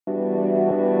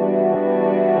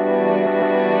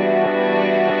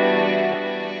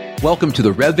Welcome to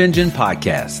the Rev Engine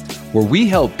podcast, where we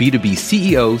help B2B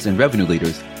CEOs and revenue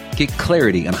leaders get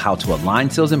clarity on how to align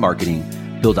sales and marketing,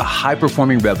 build a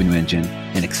high-performing revenue engine,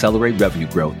 and accelerate revenue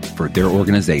growth for their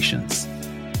organizations.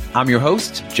 I'm your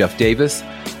host, Jeff Davis,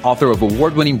 author of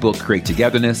award-winning book Create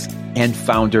Togetherness and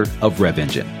founder of Rev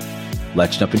Engine.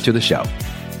 Let's jump into the show.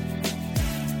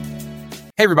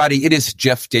 Hey, everybody, it is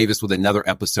Jeff Davis with another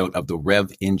episode of the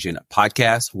Rev Engine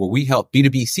podcast, where we help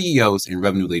B2B CEOs and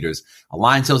revenue leaders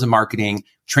align sales and marketing,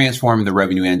 transform the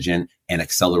revenue engine, and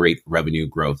accelerate revenue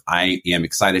growth. I am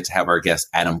excited to have our guest,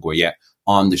 Adam Goyette,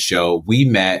 on the show. We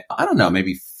met,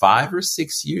 maybe 5 or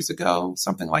 6 years ago,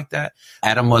 something like that.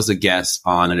 Adam was a guest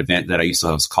on an event that I used to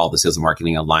host called the Sales and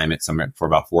Marketing Alignment Summit for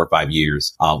about 4 or 5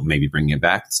 years. I'll maybe bring it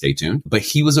back. Stay tuned. But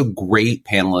he was a great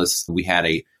panelist. We had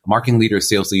a marketing leader,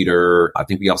 sales leader. I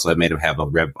think we also have a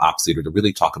rev ops leader to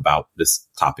really talk about this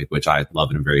topic, which I love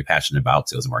and I'm very passionate about,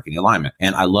 sales and marketing alignment.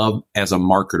 And I love, as a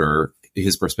marketer,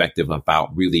 his perspective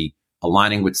about really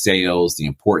aligning with sales, the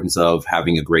importance of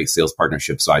having a great sales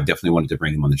partnership. So I definitely wanted to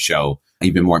bring him on the show.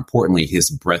 Even more importantly, his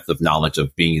breadth of knowledge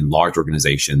of being in large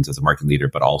organizations as a marketing leader,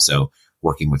 but also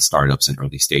working with startups and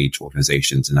early stage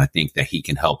organizations. And I think that he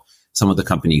can help some of the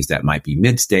companies that might be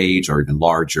mid-stage or even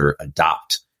larger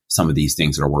adopt some of these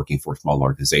things that are working for small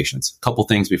organizations. A couple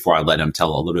things before I let him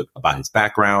tell a little bit about his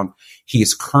background. He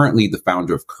is currently the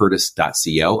founder of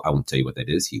Curtis.co. I won't tell you what that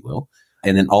is. He will.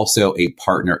 And then also a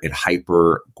partner at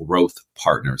Hyper Growth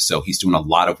Partners. So he's doing a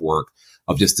lot of work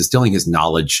of just distilling his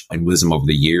knowledge and wisdom over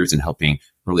the years and helping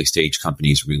early stage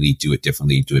companies really do it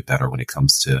differently, do it better when it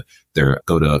comes to their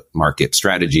go-to-market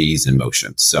strategies and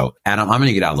motions. So Adam, I'm going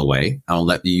to get out of the way. I'll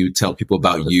let you tell people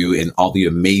about you and all the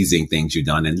amazing things you've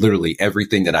done. And literally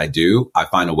everything that I do, I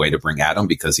find a way to bring Adam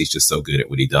because he's just so good at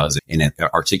what he does and it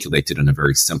articulates it in a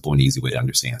very simple and easy way to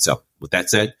understand. So with that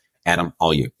said, Adam,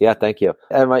 all you. Yeah, thank you.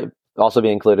 I might also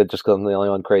be included just because I'm the only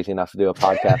one crazy enough to do a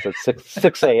podcast at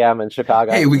 6 a.m. in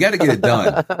Chicago. Hey, we got to get it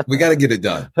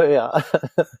done. Yeah.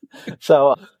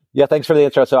 So, yeah, thanks for the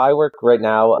intro. So I work right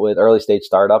now with early stage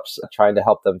startups, trying to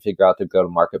help them figure out their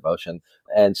go-to-market motion.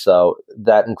 And so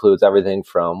that includes everything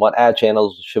from what ad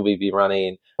channels should we be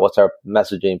running? What's our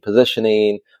messaging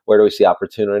positioning? Where do we see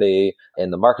opportunity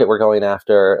in the market we're going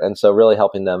after? And so really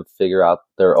helping them figure out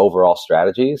their overall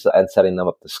strategies and setting them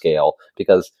up to scale,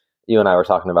 because you and I were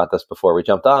talking about this before we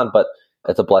jumped on, but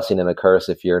it's a blessing and a curse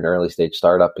if you're an early stage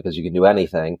startup because you can do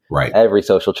anything. Right. Every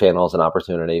social channel is an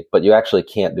opportunity, but you actually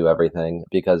can't do everything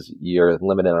because you're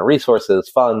limited on resources,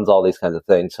 funds, all these kinds of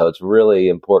things. So it's really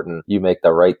important you make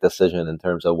the right decision in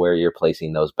terms of where you're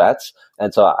placing those bets.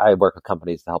 And so I work with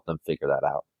companies to help them figure that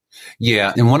out.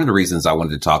 Yeah. And one of the reasons I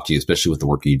wanted to talk to you, especially with the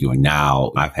work you're doing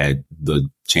now, I've had the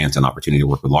chance and opportunity to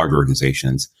work with larger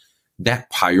organizations.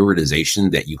 That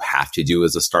prioritization that you have to do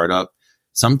as a startup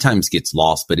sometimes gets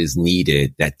lost, but is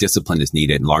needed. That discipline is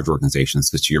needed in large organizations.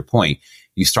 Because to your point,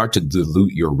 you start to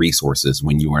dilute your resources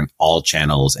when you are in all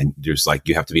channels and there's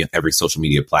you have to be on every social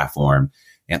media platform.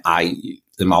 And I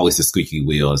am always the squeaky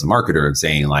wheel as a marketer of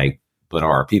saying but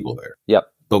are our people there? Yep.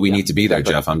 But we need to be there,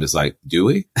 Jeff. I'm just do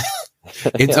we?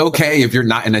 It's okay if you're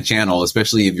not in a channel,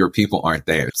 especially if your people aren't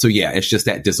there. So yeah, it's just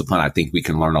that discipline. I think we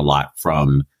can learn a lot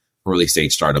from early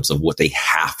stage startups of what they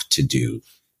have to do,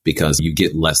 because you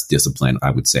get less discipline, I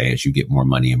would say, as you get more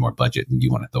money and more budget and you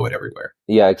want to throw it everywhere.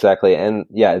 Yeah, exactly. And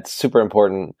yeah, it's super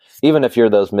important, even if you're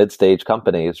those mid-stage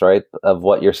companies, right, of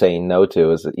what you're saying no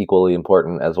to is equally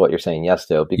important as what you're saying yes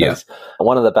to. Because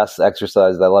one of the best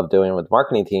exercises I love doing with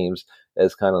marketing teams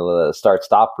is kind of the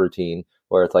start-stop routine,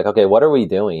 where it's okay, what are we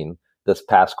doing this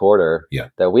past quarter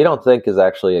that we don't think is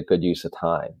actually a good use of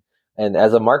time? And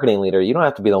as a marketing leader, you don't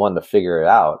have to be the one to figure it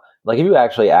out. If you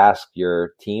actually ask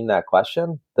your team that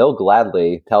question, they'll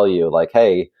gladly tell you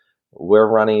hey, we're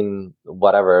running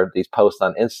whatever, these posts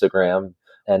on Instagram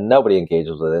and nobody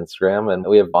engages with Instagram. And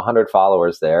we have 100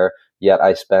 followers there, yet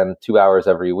I spend 2 hours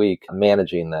every week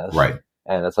managing this. Right.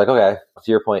 And it's okay,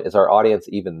 to your point, is our audience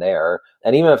even there?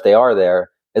 And even if they are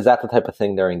there, is that the type of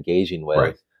thing they're engaging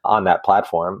with on that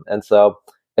platform? And so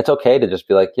it's okay to just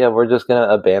be we're just going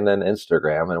to abandon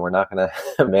Instagram and we're not going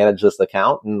to manage this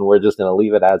account and we're just going to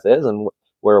leave it as is. And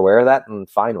we're aware of that and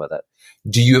fine with it.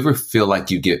 Do you ever feel like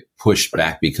you get pushed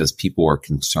back because people are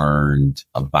concerned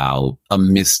about a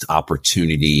missed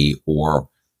opportunity or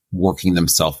working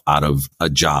themselves out of a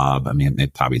job? I mean,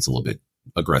 it probably is a little bit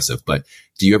aggressive, but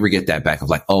do you ever get that back of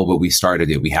but we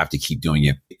started it, we have to keep doing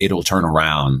it, it'll turn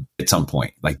around at some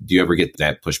point? Do you ever get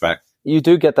that pushback? You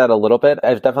do get that a little bit.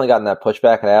 I've definitely gotten that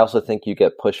pushback. And I also think you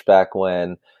get pushback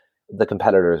when the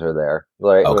competitors are there,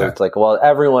 right? Okay. Where it's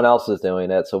everyone else is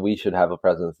doing it, so we should have a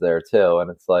presence there too.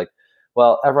 And it's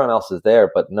well, everyone else is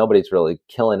there, but nobody's really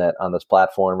killing it on this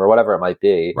platform or whatever it might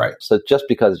be. Right. So just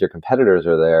because your competitors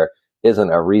are there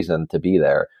isn't a reason to be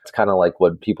there. It's kind of like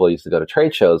when people used to go to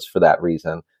trade shows for that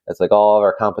reason. It's like all of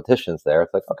our competition's there.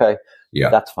 It's like, okay,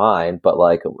 that's fine. But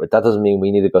like, that doesn't mean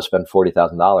we need to go spend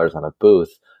 $40,000 on a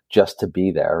booth just to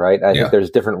be there, right? I think there's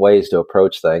different ways to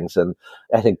approach things. And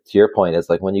I think to your point is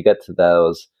like when you get to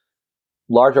those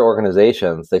larger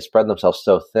organizations, they spread themselves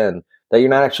so thin that you're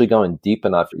not actually going deep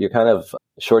enough. You're kind of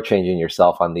shortchanging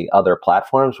yourself on the other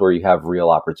platforms where you have real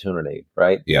opportunity,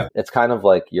 right? Yeah. It's kind of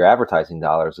like your advertising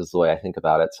dollars is the way I think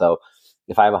about it. So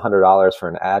if I have $100 for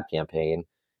an ad campaign,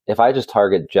 if I just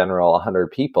target general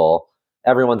 100 people,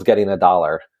 everyone's getting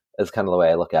 $1 is kind of the way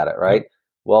I look at it, right?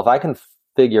 Well, if I can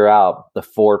figure out the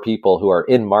 4 people who are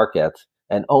in market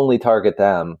and only target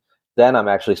them, then I'm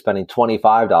actually spending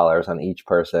 $25 on each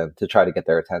person to try to get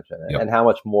their attention. And how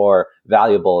much more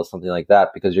valuable is something like that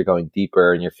because you're going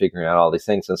deeper and you're figuring out all these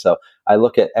things. And so I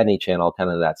look at any channel kind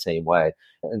of that same way.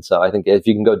 And so I think if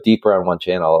you can go deeper on one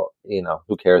channel,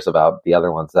 who cares about the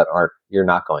other ones that you're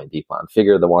not going deep on?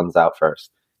 Figure the ones out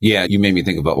first. Yeah, you made me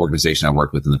think of an organization I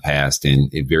worked with in the past in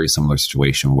a very similar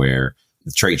situation where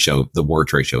the word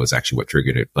trade show is actually what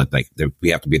triggered it. But like, we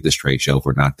have to be at this trade show. If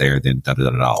we're not there, then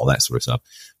all that sort of stuff.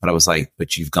 But I was like,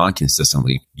 but you've gone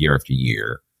consistently year after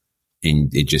year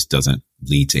and it just doesn't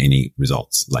lead to any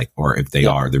results. Like, or if they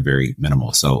are, they're very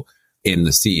minimal. So, and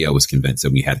the CEO was convinced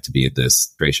that we had to be at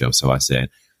this trade show. So I said,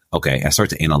 okay, I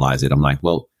started to analyze it. I'm like,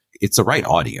 well, it's the right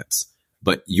audience,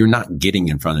 but you're not getting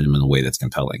in front of them in a way that's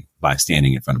compelling by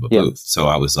standing in front of a booth. So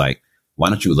I was like, why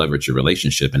don't you leverage your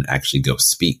relationship and actually go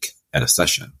speak at a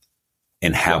session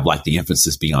and have like the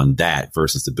emphasis be on that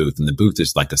versus the booth. And the booth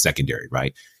is like a secondary,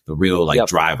 right? The real like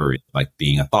driver, like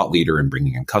being a thought leader and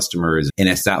bringing in customers. And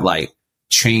it's that like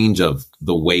change of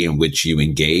the way in which you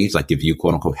engage. Like if you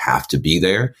quote unquote have to be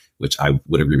there, which I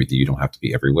would agree with you, you don't have to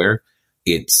be everywhere.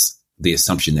 It's the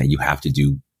assumption that you have to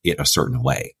do it a certain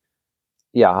way.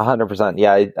 Yeah, 100%.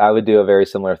 Yeah, I would do a very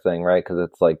similar thing, right? Because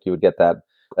it's like you would get that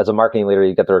as a marketing leader,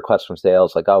 you get the request from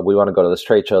sales like, oh, we want to go to this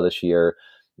trade show this year.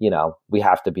 We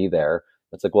have to be there.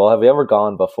 It's like, well, have you ever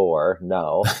gone before?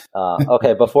 No.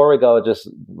 Okay, before we go, just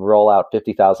roll out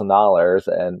 $50,000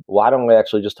 and why don't we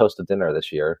actually just host a dinner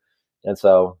this year? And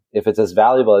so if it's as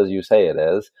valuable as you say it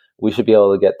is, we should be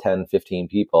able to get 10, 15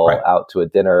 people out to a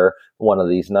dinner one of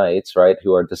these nights, right,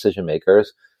 who are decision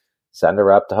makers, send a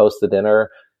rep to host the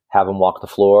dinner, have them walk the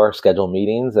floor, schedule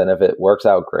meetings. And if it works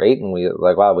out great and we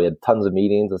like, wow, we had tons of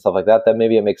meetings and stuff like that, then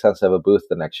maybe it makes sense to have a booth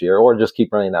the next year or just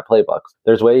keep running that playbook.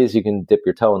 There's ways you can dip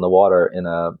your toe in the water in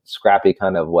a scrappy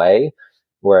kind of way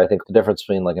where I think the difference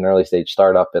between like an early stage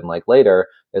startup and like later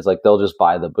is like they'll just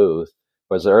buy the booth.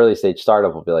 Whereas the early stage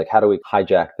startup will be like, how do we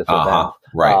hijack this event?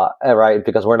 Right.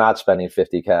 Because we're not spending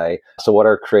 $50K. So what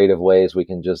are creative ways we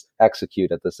can just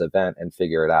execute at this event and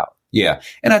figure it out? Yeah.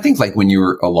 And I think like when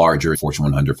you're a larger Fortune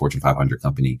 100, Fortune 500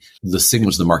 company, the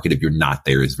signals to the market, if you're not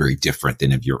there, is very different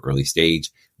than if you're early stage.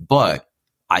 But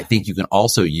I think you can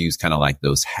also use kind of like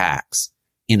those hacks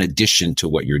in addition to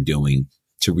what you're doing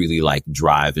to really like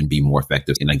drive and be more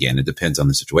effective. And again, it depends on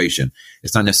the situation.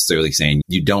 It's not necessarily saying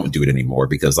you don't do it anymore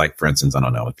because like, for instance, I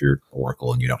don't know, if you're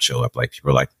Oracle and you don't show up, like people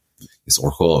are like, is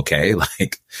Oracle okay?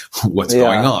 Like what's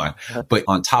going on? But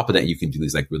on top of that, you can do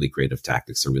these like really creative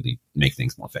tactics to really make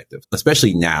things more effective,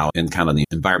 especially now in kind of the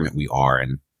environment we are.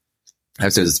 And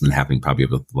I've said it's been happening probably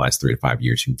over the last 3 to 5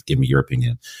 years. You can give me your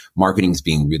opinion. Marketing is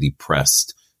being really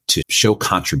pressed to show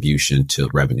contribution to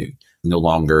revenue. No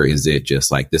longer is it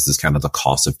just like, this is kind of the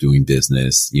cost of doing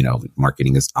business.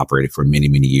 Marketing has operated for many,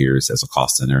 many years as a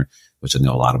cost center, which I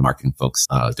know a lot of marketing folks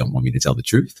don't want me to tell the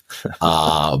truth.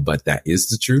 But that is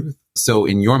the truth. So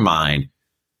in your mind,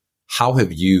 how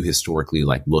have you historically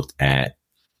like looked at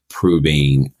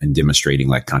proving and demonstrating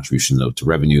like contribution to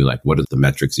revenue? Like what are the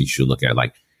metrics you should look at?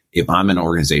 Like if I'm in an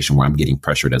organization where I'm getting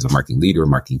pressured as a marketing leader or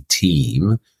marketing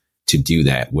team to do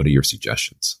that, what are your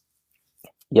suggestions?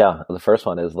 Yeah, the first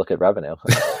one is look at revenue.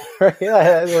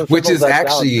 Which is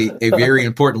actually a very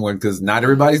important one because not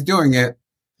everybody's doing it.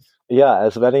 Yeah,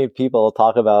 as many people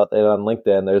talk about it on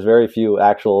LinkedIn, there's very few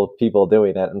actual people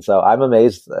doing it. And so I'm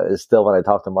amazed still when I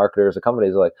talk to marketers or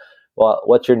companies like, well,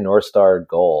 what's your North Star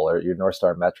goal or your North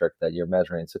Star metric that you're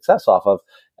measuring success off of?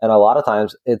 And a lot of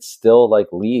times it's still like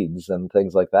leads and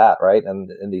things like that, right?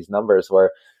 And in these numbers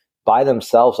where by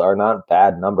themselves are not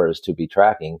bad numbers to be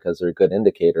tracking because they're good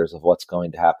indicators of what's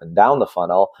going to happen down the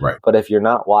funnel. Right. But if you're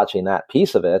not watching that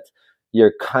piece of it,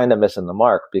 you're kind of missing the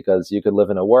mark because you could live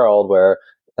in a world where,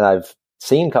 and I've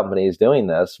seen companies doing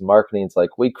this, marketing's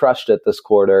like, we crushed it this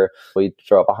quarter. We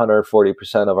drove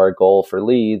 140% of our goal for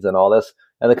leads and all this.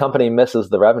 and the company misses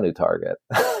the revenue target.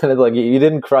 And it's like, you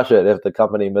didn't crush it if the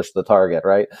company missed the target,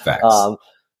 right? Facts.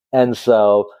 And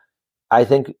so I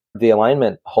think the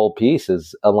alignment whole piece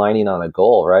is aligning on a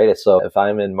goal, right? So if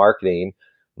I'm in marketing,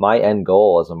 my end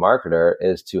goal as a marketer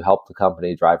is to help the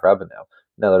company drive revenue.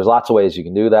 Now, there's lots of ways you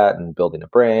can do that, and building a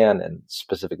brand and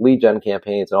specific lead gen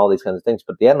campaigns and all these kinds of things.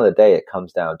 But at the end of the day, it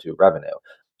comes down to revenue.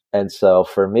 And so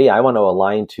for me, I want to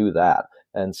align to that.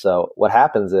 And so what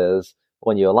happens is,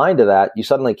 when you align to that, you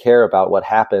suddenly care about what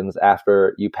happens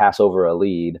after you pass over a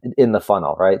lead in the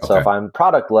funnel, right? Okay. So if I'm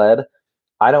product led,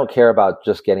 I don't care about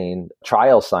just getting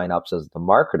trial signups as the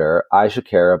marketer. I should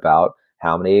care about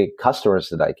how many customers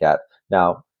did I get.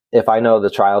 Now, if I know the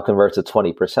trial converts at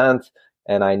 20%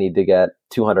 and I need to get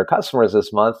 200 customers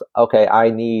this month, okay, I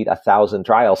need 1,000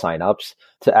 trial signups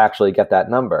to actually get that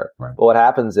number. Right. But what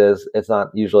happens is, it's not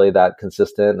usually that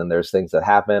consistent, and there's things that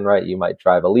happen, right? You might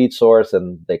drive a lead source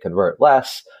and they convert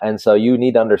less. And so you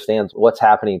need to understand what's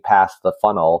happening past the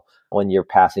funnel when you're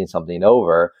passing something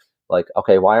over. Like,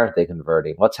 okay, why aren't they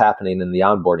converting? What's happening in the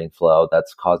onboarding flow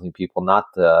that's causing people not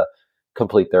to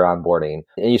complete their onboarding?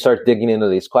 And you start digging into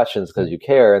these questions because you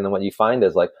care. And then what you find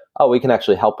is like, oh, we can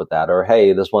actually help with that. Or,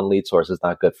 hey, this one lead source is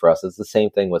not good for us. It's the same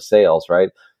thing with sales, right?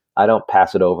 I don't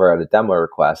pass it over at a demo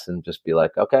request and just be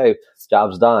like, okay,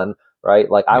 job's done, right?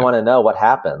 Like, I want to know what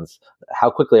happens. How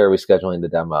quickly are we scheduling the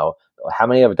demo? How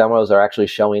many of demos are actually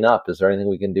showing up? Is there anything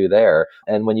we can do there?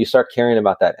 And when you start caring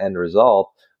about that end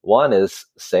result, one is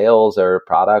sales or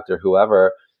product or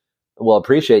whoever will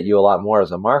appreciate you a lot more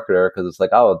as a marketer, because it's like,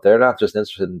 oh, they're not just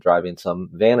interested in driving some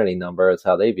vanity number. It's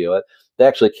how they view it. They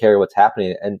actually care what's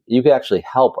happening. And you can actually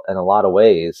help in a lot of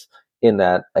ways in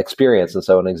that experience. And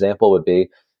so an example would be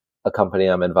a company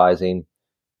I'm advising.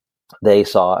 They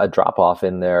saw a drop off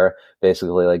in their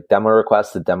basically like demo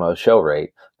request to demo show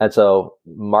rate. And so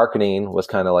marketing was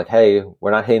kind of like, hey,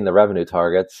 we're not hitting the revenue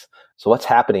targets. So what's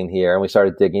happening here? And we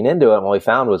started digging into it. And what we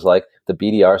found was like the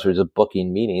BDRs were just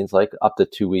booking meetings like up to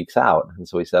 2 weeks out. And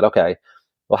so we said, okay,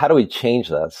 well, how do we change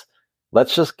this?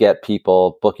 Let's just get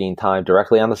people booking time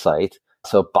directly on the site.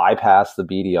 So bypass the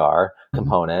BDR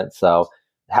component. So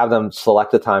have them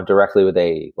select the time directly with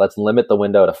AE. Let's limit the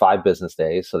window to 5 business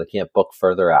days so they can't book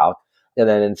further out. And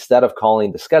then instead of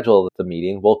calling to schedule the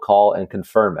meeting, we'll call and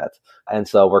confirm it. And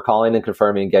so we're calling and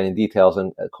confirming, getting details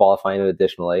and qualifying it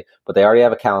additionally, but they already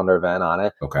have a calendar event on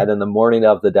it. Okay. And then the morning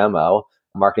of the demo,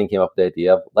 marketing came up with the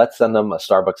idea of, let's send them a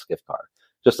Starbucks gift card.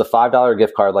 Just a $5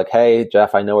 gift card, like, hey,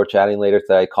 Jeff, I know we're chatting later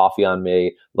today. Coffee on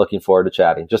me. Looking forward to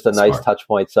chatting. Just a nice touch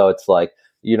point. So it's like,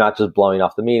 you're not just blowing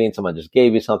off the meeting. Someone just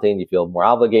gave you something. You feel more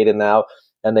obligated now.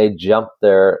 And they jumped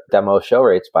their demo show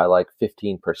rates by like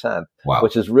 15%,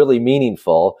 which is really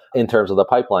meaningful in terms of the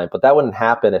pipeline. But that wouldn't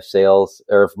happen if sales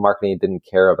or if marketing didn't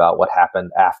care about what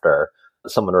happened after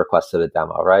someone requested a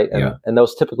demo, right? And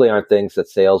those typically aren't things that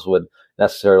sales would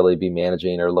necessarily be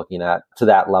managing or looking at to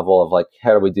that level of like,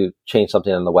 how do we change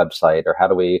something on the website, or how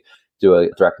do we do a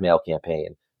direct mail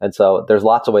campaign? And so there's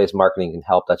lots of ways marketing can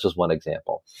help. That's just one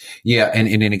example. Yeah. And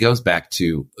it goes back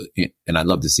to, and I'd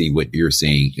love to see what you're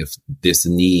saying, if this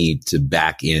need to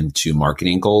back into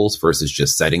marketing goals versus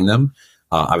just setting them.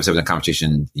 I was having a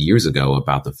conversation years ago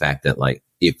about the fact that, like,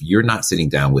 if you're not sitting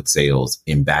down with sales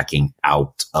and backing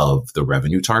out of the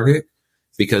revenue target,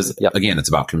 because again, it's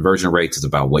about conversion rates, it's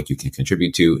about what you can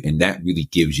contribute to. And that really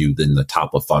gives you then the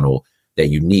top of funnel that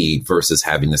you need, versus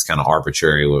having this kind of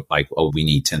arbitrary, like, oh, we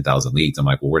need 10,000 leads. I'm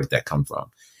like, well, where did that come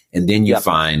from? And then you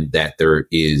find that there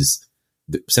is,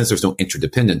 since there's no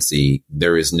interdependency,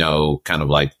 there is no kind of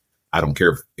like, I don't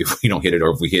care if we don't hit it or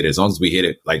if we hit it, as long as we hit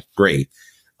it, like, great.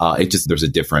 There's a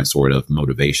different sort of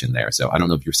motivation there. So I don't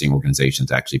know if you're seeing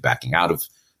organizations actually backing out of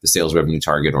the sales revenue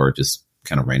target or just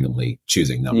kind of randomly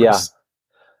choosing numbers. Yeah.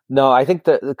 No, I think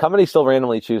the companies still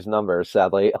randomly choose numbers,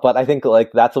 sadly. But I think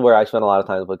like that's where I spend a lot of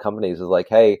time with companies is like,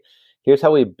 hey, here's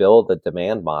how we build the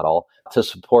demand model to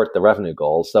support the revenue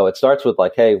goals. So it starts with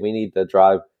like, hey, we need to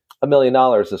drive $1 million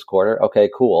this quarter. Okay,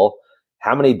 cool.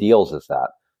 How many deals is that?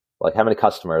 Like, how many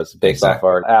customers based off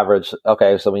our average?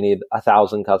 Okay, so we need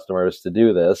 1,000 customers to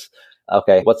do this.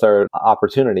 Okay, what's our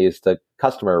opportunities to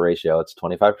customer ratio? It's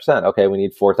 25%. Okay, we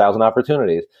need 4,000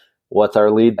 opportunities. What's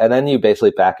our lead? And then you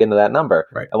basically back into that number.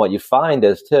 Right. And what you find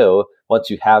is too, once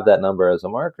you have that number as a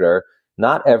marketer,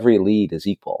 not every lead is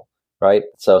equal, right?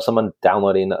 So someone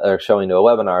downloading or showing to a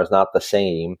webinar is not the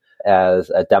same as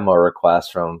a demo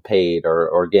request from paid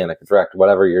or organic or direct,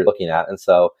 whatever you're looking at. And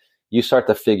so you start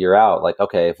to figure out like,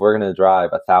 okay, if we're going to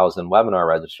drive 1,000 webinar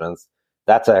registrants,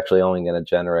 that's actually only going to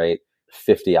generate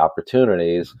 50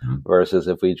 opportunities versus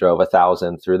if we drove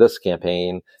 1,000 through this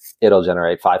campaign, it'll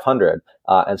generate 500.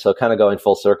 And so kind of going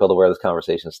full circle to where this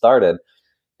conversation started,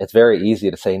 it's very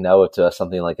easy to say no to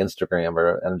something like Instagram,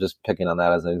 and I'm just picking on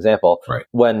that as an example. Right.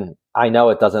 When I know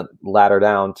it doesn't ladder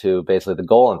down to basically the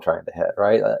goal I'm trying to hit,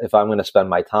 right? If I'm going to spend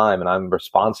my time and I'm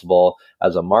responsible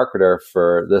as a marketer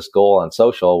for this goal on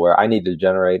social, where I need to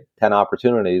generate 10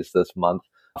 opportunities this month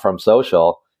from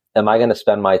social, am I going to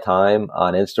spend my time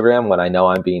on Instagram when I know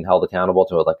I'm being held accountable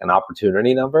to like an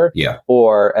opportunity number? Yeah.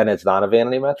 And it's not a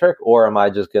vanity metric? Or am I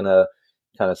just going to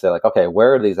kind of say like, okay,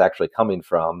 where are these actually coming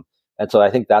from? And so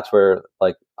I think that's where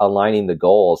like aligning the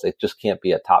goals, it just can't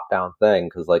be a top down thing,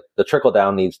 because like the trickle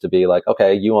down needs to be like,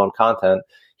 okay, you own content.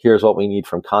 Here's what we need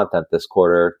from content this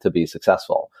quarter to be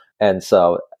successful. And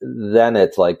so then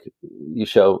it's like you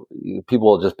show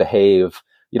people will just behave.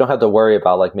 You don't have to worry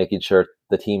about like making sure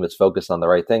the team is focused on the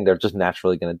right thing. They're just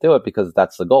naturally going to do it because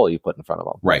that's the goal you put in front of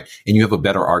them. Right. And you have a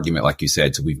better argument, like you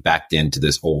said. So we've backed into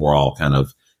this overall kind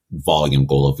of volume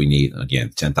goal. If we need,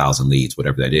 again, 10,000 leads,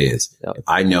 whatever that is, Yep. If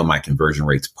I know my conversion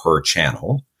rates per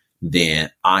channel, then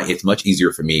it's much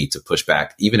easier for me to push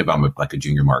back, even if I'm like a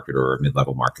junior marketer or a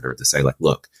mid-level marketer, to say like,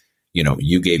 look,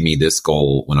 you gave me this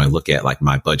goal. When I look at like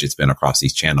my budget spend across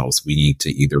these channels, we need to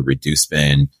either reduce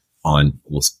spend on,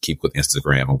 we'll keep with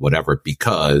Instagram or whatever,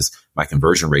 because my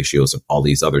conversion ratios of all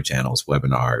these other channels,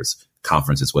 webinars,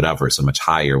 conferences, whatever, is so much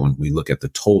higher. When we look at the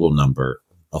total number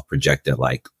of projected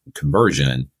like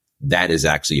conversion, that is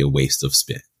actually a waste of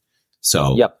spend.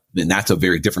 So then that's a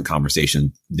very different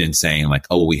conversation than saying like,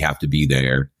 oh, we have to be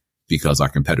there because our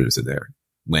competitors are there,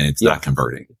 when it's not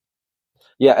converting.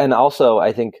 Yeah. And also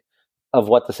I think of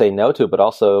what to say no to, but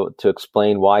also to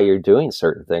explain why you're doing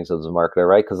certain things as a marketer,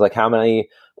 right? Because like how many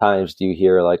times do you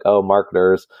hear like, oh,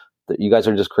 marketers, that you guys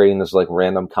are just creating this like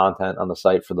random content on the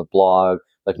site for the blog,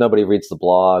 like nobody reads the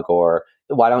blog, or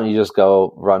why don't you just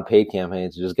go run paid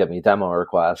campaigns and just get me demo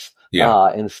requests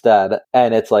instead?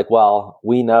 And it's like, well,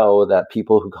 we know that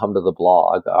people who come to the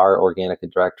blog, our organic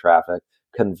and direct traffic,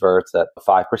 converts at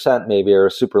 5% maybe, or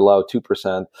super low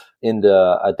 2% into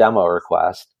a demo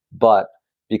request. But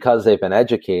because they've been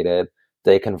educated,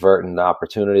 they convert into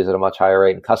opportunities at a much higher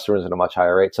rate and customers at a much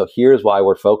higher rate. So here's why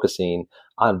we're focusing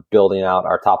on building out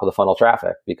our top of the funnel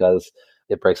traffic, because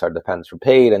it breaks our dependence from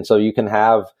paid. And so you can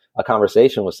have a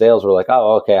conversation with sales where like,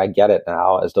 oh, okay, I get it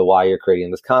now as to why you're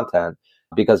creating this content,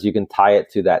 because you can tie it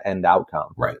to that end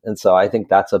outcome. Right. And so I think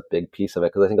that's a big piece of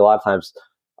it, because I think a lot of times,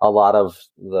 a lot of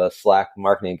the slack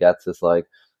marketing gets is like,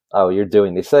 oh, you're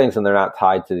doing these things and they're not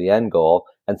tied to the end goal.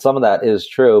 And some of that is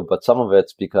true, but some of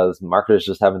it's because marketers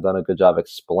just haven't done a good job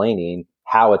explaining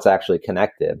how it's actually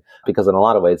connected. Because in a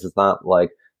lot of ways, it's not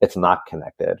like it's not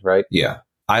connected, right? Yeah.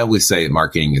 I always say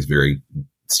marketing is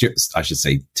I should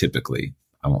say typically,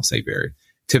 I won't say very,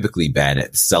 typically bad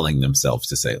at selling themselves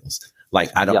to sales.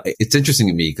 Like it's interesting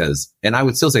to me because, and I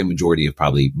would still say majority of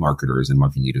probably marketers and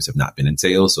marketing leaders have not been in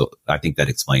sales. So I think that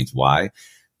explains why.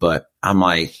 But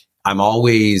I'm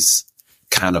always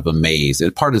kind of amazed.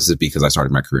 And part of this is because I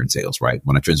started my career in sales, right?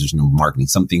 When I transitioned to marketing,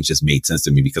 some things just made sense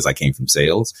to me because I came from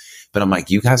sales. But I'm like,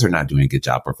 you guys are not doing a good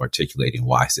job of articulating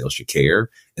why sales should care.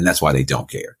 And that's why they don't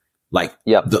care. Like,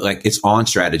 it's on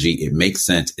strategy. It makes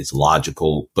sense. It's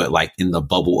logical, but like in the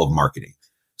bubble of marketing.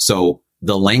 So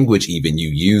the language even you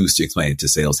use to explain it to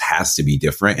sales has to be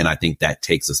different. And I think that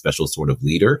takes a special sort of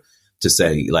leader to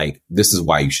say, like, this is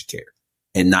why you should care,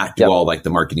 and not do all like the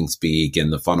marketing speak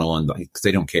and the funnel, and like, cause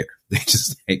they don't care. They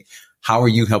just like, how are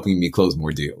you helping me close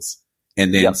more deals?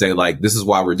 And then say like, this is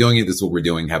why we're doing it. This is what we're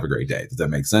doing. Have a great day. Does that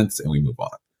make sense? And we move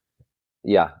on.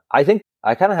 Yeah. I think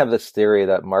I kind of have this theory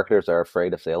that marketers are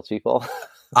afraid of salespeople.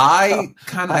 I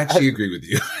kind of actually agree with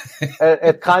you.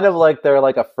 It's kind of like they're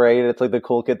like afraid. It's like the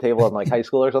cool kid table in like high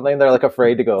school or something. They're like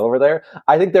afraid to go over there.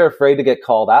 I think they're afraid to get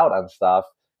called out on stuff.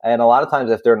 And a lot of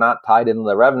times if they're not tied into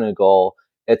the revenue goal,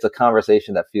 it's a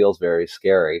conversation that feels very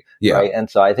scary. Right. And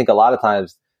so I think a lot of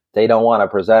times they don't want to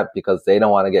present because they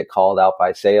don't want to get called out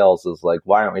by sales. Is like,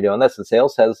 why aren't we doing this? And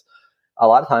sales has, a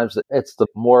lot of times it's the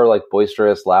more like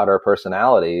boisterous, louder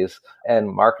personalities, and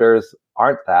marketers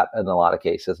aren't that in a lot of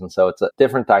cases. And so it's a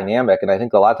different dynamic. And I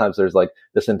think a lot of times there's like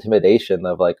this intimidation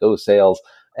of like, oh, sales.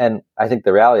 And I think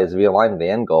the reality is, if you align with the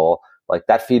end goal, like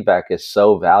that feedback is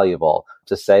so valuable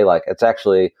to say. Like, it's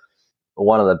actually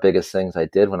one of the biggest things I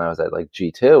did when I was at like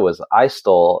G2 was I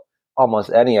stole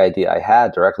almost any idea I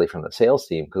had directly from the sales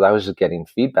team, because I was just getting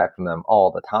feedback from them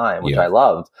all the time, which I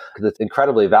loved, because it's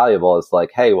incredibly valuable. It's like,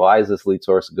 hey, why is this lead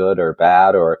source good or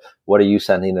bad? Or what are you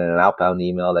sending in an outbound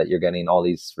email that you're getting all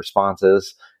these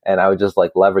responses? And I would just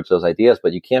like leverage those ideas,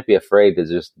 but you can't be afraid to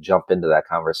just jump into that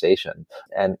conversation.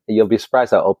 And you'll be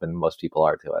surprised how open most people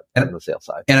are to it on the sales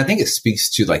side. And I think it speaks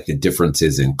to like the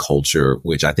differences in culture,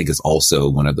 which I think is also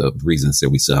one of the reasons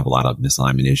that we still have a lot of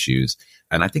misalignment issues.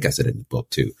 And I think I said it in the book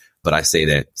too. But I say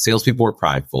that salespeople are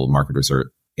prideful, marketers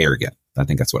are arrogant. I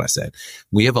think that's what I said.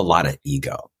 We have a lot of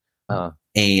ego.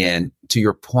 And to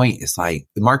your point, it's like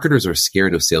the marketers are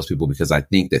scared of salespeople because I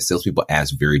think that salespeople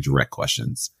ask very direct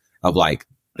questions of like,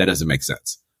 that doesn't make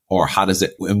sense. Or how does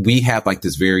it, and we have like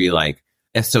this very like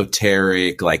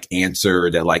esoteric like answer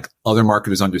that like other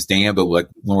marketers understand. But like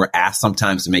when we're asked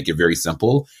sometimes to make it very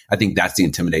simple, I think that's the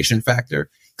intimidation factor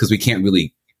because we can't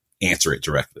really answer it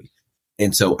directly.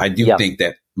 And so I do think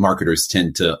that marketers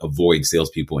tend to avoid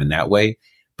salespeople in that way.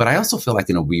 But I also feel like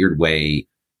in a weird way,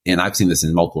 and I've seen this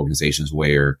in multiple organizations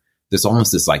where there's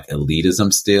almost this like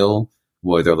elitism still,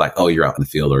 where they're like, oh, you're out in the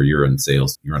field or you're in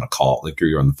sales, you're on a call, like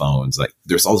you're on the phones. Like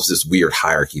there's also this weird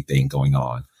hierarchy thing going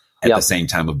on at the same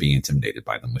time of being intimidated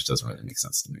by them, which doesn't really make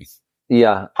sense to me.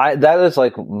 Yeah. That is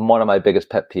like one of my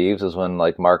biggest pet peeves is when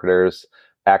like marketers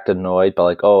act annoyed by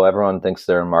like, oh, everyone thinks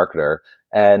they're a marketer.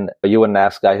 And you wouldn't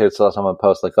ask, I heard someone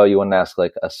post like, oh, you wouldn't ask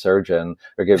like a surgeon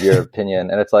or give your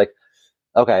opinion. And it's like,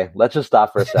 okay, let's just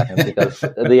stop for a second because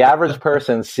the average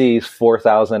person sees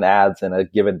 4,000 ads in a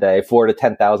given day, 4 to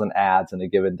 10,000 ads in a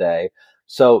given day.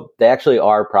 So they actually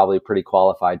are probably pretty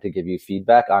qualified to give you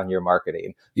feedback on your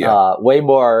marketing. Way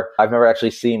more. I've never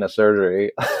actually seen a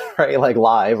surgery, right? Like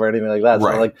live or anything like that.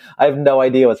 So like, I have no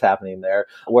idea what's happening there.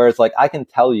 Whereas like, I can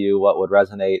tell you what would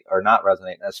resonate or not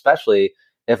resonate. And especially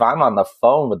if I'm on the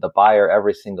phone with the buyer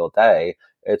every single day,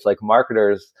 it's like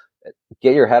marketers,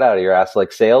 get your head out of your ass.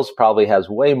 Like sales probably has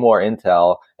way more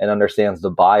intel and understands the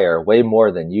buyer way more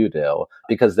than you do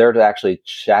because they're actually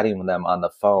chatting with them on the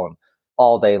phone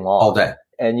all day long. All day.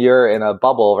 And you're in a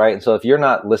bubble, right? And so if you're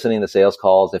not listening to sales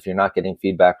calls, if you're not getting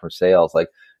feedback from sales, like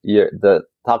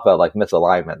talk about like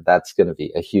misalignment, that's going to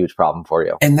be a huge problem for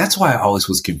you. And that's why I always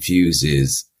was confused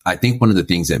is I think one of the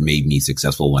things that made me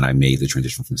successful when I made the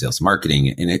transition from sales to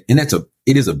marketing, and it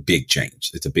is a big change.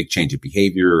 It's a big change of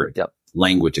behavior,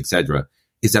 language, etc.,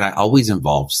 is that I always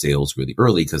involved sales really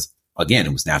early because again,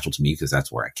 it was natural to me because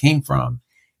that's where I came from.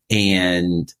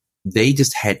 And they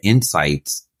just had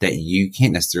insights that you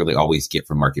can't necessarily always get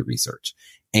from market research.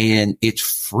 And it's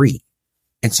free.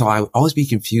 And so I would always be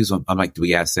confused. I'm like, do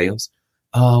we ask sales?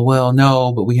 Well,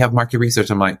 no, but we have market research.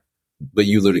 I'm like, but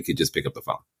you literally could just pick up the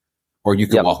phone. Or you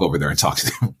can walk over there and talk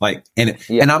to them. Like, and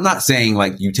I'm not saying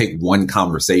like you take one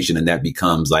conversation and that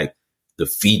becomes like the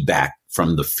feedback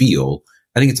from the field.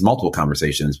 I think it's multiple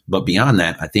conversations. But beyond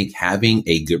that, I think having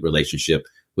a good relationship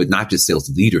with not just sales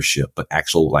leadership, but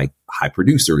actual like high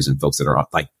producers and folks that are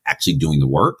like actually doing the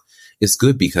work is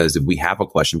good because if we have a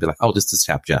question, be like, oh, let's just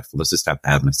tap Jeff. Let's just tap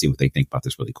Adam and see what they think about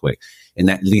this really quick. And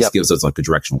that at least gives us like a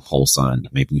directional pulse on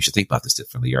maybe we should think about this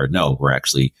differently or no, we're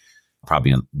actually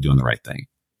probably doing the right thing.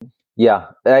 Yeah.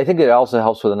 And I think it also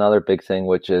helps with another big thing,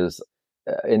 which is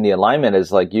in the alignment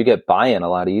is like you get buy-in a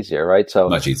lot easier, right? So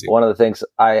much easier. One of the things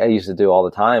I used to do all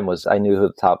the time was I knew who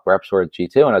the top reps were at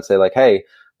G2 and I'd say like, hey,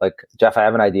 like, Jeff, I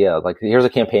have an idea. Like, here's a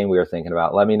campaign we were thinking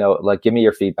about. Let me know, like, give me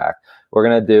your feedback. We're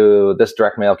going to do this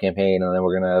direct mail campaign and then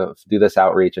we're going to do this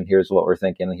outreach and here's what we're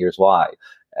thinking and here's why.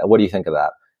 What do you think of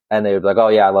that? And they would be like, oh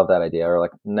yeah, I love that idea. Or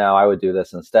like, no, I would do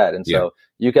this instead. And so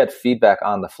you get feedback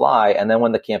on the fly. And then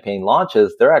when the campaign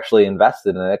launches, they're actually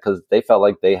invested in it because they felt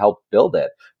like they helped build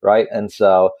it. Right. And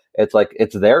so it's like,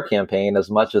 it's their campaign as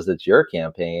much as it's your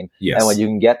campaign. Yes. And when you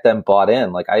can get them bought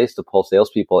in, like I used to pull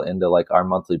salespeople into like our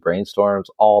monthly brainstorms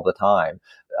all the time.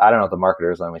 I don't know if the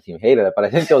marketers on my team hated it, but I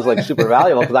think it was like super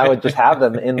valuable because I would just have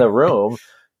them in the room.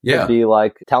 To be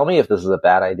like, tell me if this is a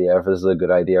bad idea, or if this is a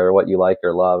good idea, or what you like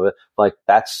or love. Like,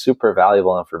 that's super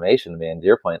valuable information to me. And to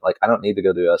your point, like, I don't need to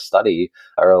go do a study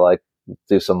or like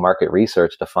do some market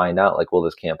research to find out, like, will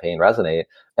this campaign resonate?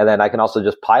 And then I can also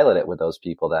just pilot it with those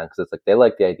people then, because it's like, they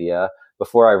like the idea.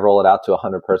 Before I roll it out to a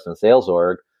 100-person sales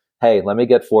org, hey, let me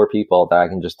get 4 people that I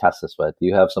can just test this with. Do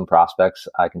you have some prospects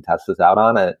I can test this out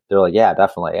on? And they're like, yeah,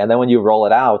 definitely. And then when you roll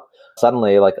it out,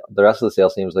 suddenly, like the rest of the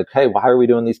sales team is like, hey, why are we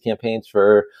doing these campaigns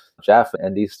for Jeff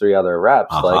and these 3 other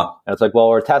reps? Like, and it's like, well,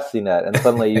 we're testing it. And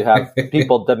suddenly you have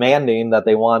people demanding that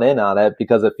they want in on it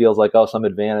because it feels like, oh, some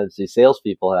advantage these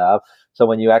salespeople have. So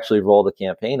when you actually roll the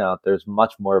campaign out, there's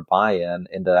much more buy-in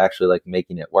into actually like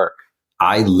making it work.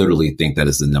 I literally think that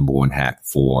is the number one hack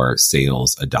for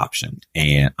sales adoption.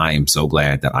 And I am so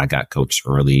glad that I got coached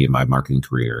early in my marketing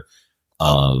career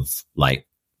of like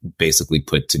basically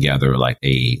put together like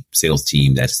a sales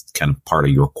team that's kind of part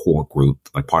of your core group,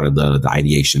 like part of the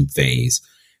ideation phase.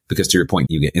 Because to your point,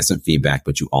 you get instant feedback,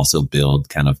 but you also build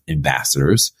kind of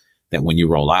ambassadors that when you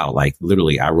roll out, like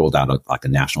literally I rolled out a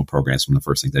national program. It's one of the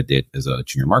first things I did as a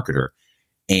junior marketer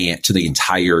and to the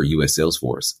entire US sales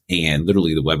force. And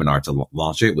literally the webinar to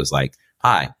launch it was like,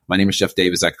 hi, my name is Jeff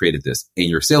Davis. I created this. And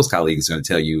your sales colleague is going to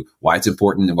tell you why it's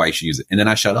important and why you should use it. And then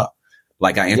I shut up.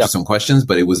 Like I answered some questions,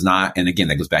 but it was not. And again,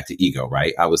 that goes back to ego,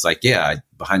 right? I was like,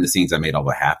 behind the scenes, I made all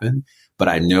that happen. But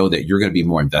I know that you're going to be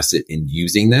more invested in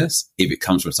using this if it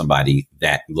comes from somebody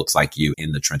that looks like you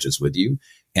in the trenches with you.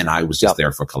 And I was just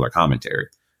there for color commentary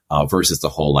versus the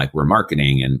whole, like, we're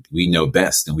marketing and we know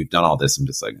best and we've done all this. I'm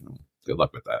just like, good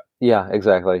luck with that. Yeah,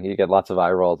 exactly. You get lots of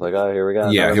eye rolls like, oh, here we go.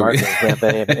 Yeah. Marketing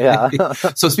campaign. Yeah.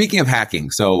 So speaking of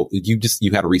hacking, so you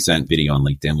had a recent video on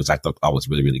LinkedIn, which I thought was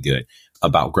really, really good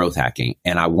about growth hacking.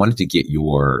 And I wanted to get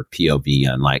your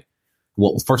POV on, like,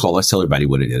 well, first of all, let's tell everybody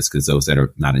what it is, because those that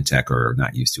are not in tech or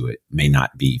not used to it may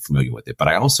not be familiar with it. But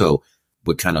I also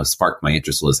would kind of spark my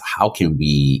interest was how can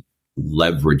we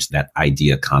leverage that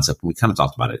idea concept? We kind of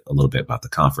talked about it a little bit about the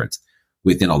conference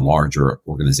within a larger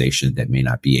organization that may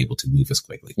not be able to move as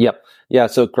quickly. Yep. Yeah.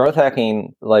 So growth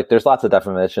hacking, like there's lots of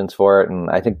definitions for it. And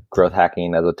I think growth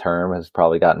hacking as a term has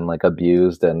probably gotten like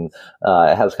abused and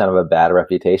it has kind of a bad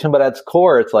reputation. But at its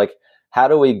core, it's like, how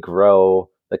do we grow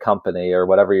the company or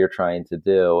whatever you're trying to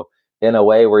do in a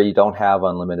way where you don't have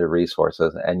unlimited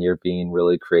resources and you're being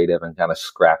really creative and kind of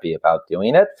scrappy about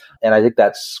doing it. And I think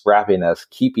that scrappiness,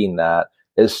 keeping that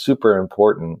is super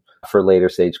important for later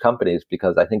stage companies,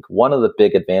 because I think one of the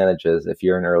big advantages if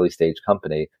you're an early stage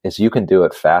company is you can do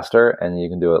it faster and you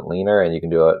can do it leaner and you can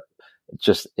do it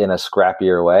just in a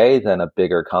scrappier way than a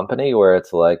bigger company where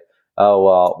it's like, oh,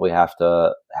 well, we have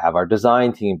to have our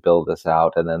design team build this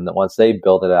out. And then once they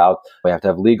build it out, we have to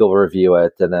have legal review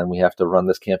it. And then we have to run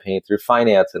this campaign through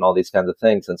finance and all these kinds of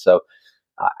things. And so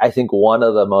I think one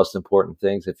of the most important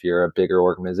things if you're a bigger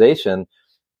organization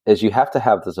is you have to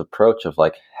have this approach of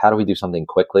like, how do we do something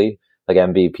quickly, like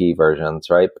MVP versions,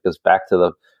 right? Because back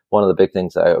to one of the big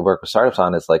things that I work with startups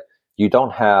on is like, you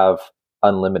don't have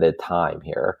unlimited time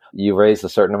here. You raise a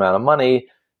certain amount of money,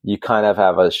 you kind of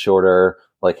have a shorter,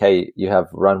 like, hey, you have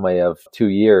runway of 2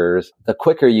 years. The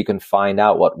quicker you can find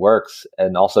out what works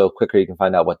and also quicker you can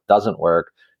find out what doesn't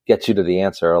work gets you to the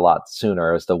answer a lot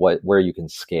sooner as to where you can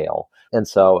scale. And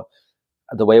so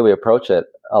the way we approach it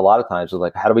a lot of times is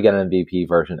like, how do we get an MVP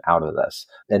version out of this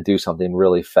and do something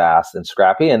really fast and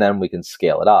scrappy, and then we can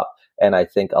scale it up. And I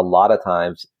think a lot of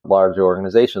times larger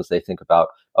organizations, they think about,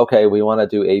 okay, we want to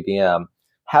do ABM.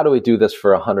 How do we do this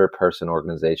for 100-person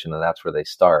organization? And that's where they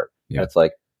start. Yeah. It's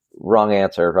like, wrong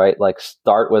answer, right? Like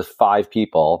start with 5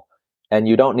 people and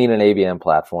you don't need an ABM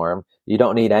platform. You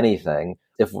don't need anything.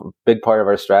 If a big part of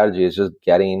our strategy is just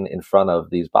getting in front of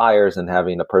these buyers and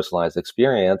having a personalized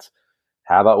experience,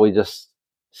 how about we just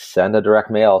send a direct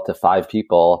mail to 5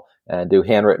 people and do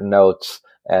handwritten notes?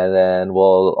 And then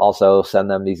we'll also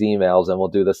send them these emails and we'll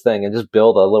do this thing and just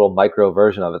build a little micro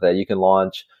version of it that you can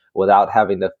launch without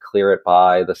having to clear it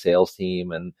by the sales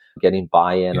team and getting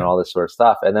buy-in and all this sort of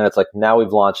stuff. And then it's like, now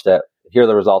we've launched it. Here are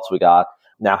the results we got.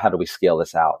 Now, how do we scale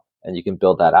this out? And you can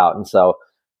build that out. And so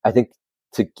I think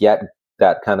to get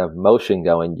that kind of motion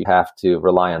going, you have to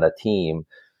rely on a team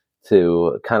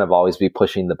to kind of always be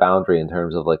pushing the boundary in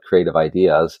terms of like creative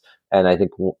ideas. And I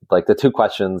think like the 2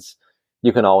 questions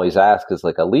you can always ask as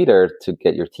like a leader to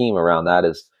get your team around that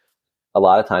is a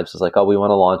lot of times it's like, oh, we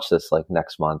want to launch this like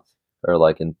next month or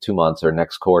like in 2 months or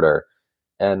next quarter.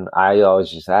 And I always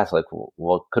just ask like,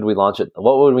 well, could we launch it?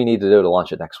 What would we need to do to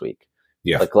launch it next week?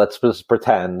 Yeah. Like, let's just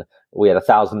pretend we had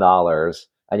 $1,000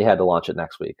 and you had to launch it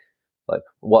next week. Like,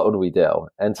 what would we do?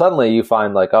 And suddenly you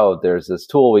find like, oh, there's this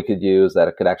tool we could use that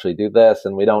it could actually do this.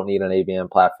 And we don't need an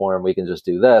ABM platform. We can just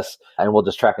do this and we'll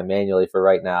just track it manually for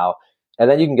right now. And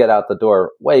then you can get out the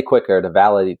door way quicker to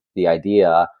validate the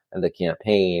idea and the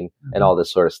campaign and all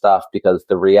this sort of stuff. Because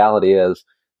the reality is,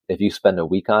 if you spend a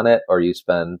week on it or you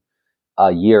spend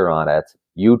a year on it,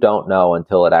 you don't know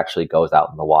until it actually goes out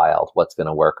in the wild what's going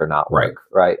to work or not work,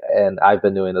 right? And I've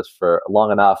been doing this for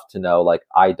long enough to know, like,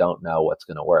 I don't know what's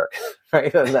going to work,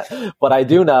 right? But I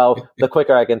do know the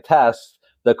quicker I can test,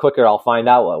 the quicker I'll find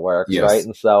out what works, right?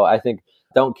 And so I think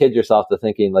don't kid yourself to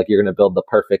thinking like you're going to build the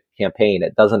perfect campaign.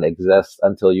 It doesn't exist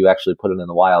until you actually put it in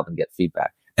the wild and get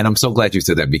feedback. And I'm so glad you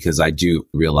said that, because I do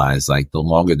realize like the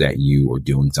longer that you are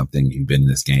doing something, you've been in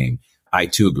this game, I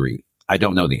too agree. I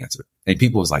don't know the answer. And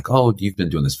people was like, oh, you've been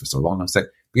doing this for so long. I was like,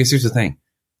 because here's the thing.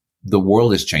 The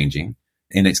world is changing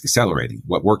and it's accelerating.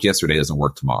 What worked yesterday doesn't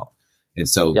work tomorrow. And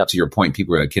so to your point,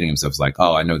 people are kidding themselves like,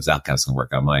 oh, I know exactly how it's going to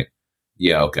work. I'm like,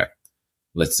 yeah, okay,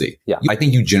 let's see. Yeah. I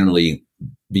think you generally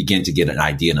begin to get an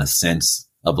idea and a sense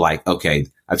of like, okay,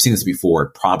 I've seen this before.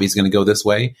 It probably is going to go this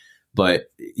way. But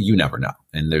you never know.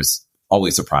 And there's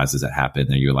always surprises that happen.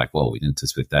 And you're like, well, we didn't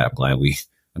anticipate that.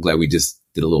 I'm glad we just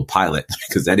did a little pilot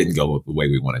because that didn't go the way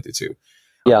we wanted it to.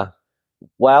 Yeah.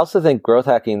 Well, I also think growth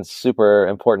hacking is super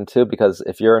important too, because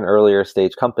if you're an earlier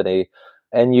stage company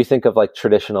and you think of like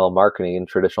traditional marketing and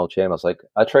traditional channels, like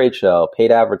a trade show,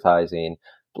 paid advertising,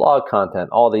 blog content,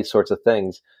 all these sorts of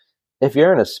things, if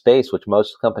you're in a space, which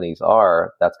most companies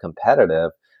are, that's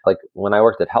competitive, like when I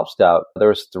worked at Help Scout, there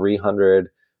was 300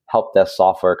 help desk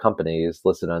software companies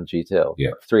listed on G2.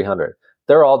 Yeah. 300.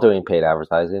 They're all doing paid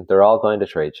advertising. They're all going to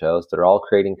trade shows. They're all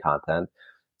creating content.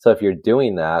 So if you're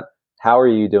doing that, how are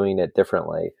you doing it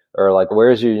differently? Or like,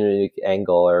 where's your unique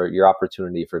angle or your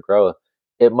opportunity for growth?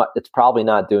 It's probably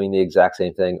not doing the exact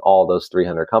same thing all those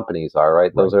 300 companies are,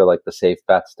 right? Those are like the safe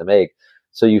bets to make.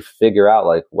 So you figure out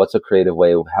like, what's a creative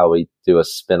way of how we do a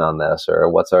spin on this,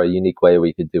 or what's our unique way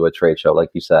we could do a trade show, like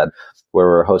you said, where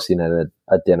we're hosting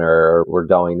a dinner, or we're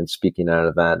going and speaking at an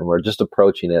event, and we're just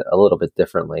approaching it a little bit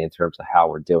differently in terms of how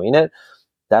we're doing it.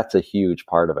 That's a huge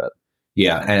part of it.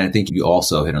 Yeah. And I think you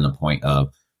also hit on the point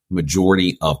of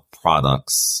majority of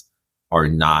products are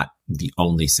not the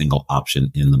only single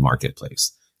option in the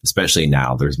marketplace. Especially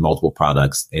now, there's multiple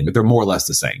products and they're more or less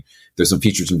the same. There's some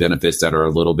features and benefits that are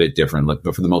a little bit different,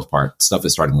 but for the most part, stuff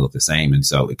is starting to look the same. And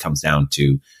so it comes down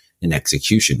to an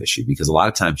execution issue, because a lot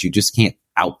of times you just can't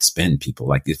outspend people.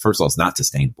 Like, first of all, it's not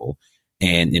sustainable.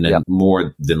 And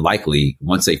more than likely,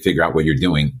 once they figure out what you're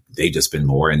doing, they just spend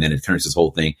more. And then it turns this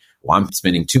whole thing. Well, I'm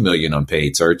spending 2 million on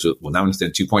paid search. Well, now I'm going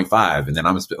to spend 2.5. And then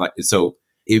I'm going to spend so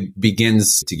it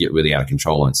begins to get really out of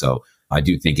control. And so I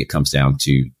do think it comes down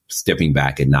to stepping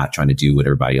back and not trying to do what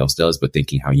everybody else does, but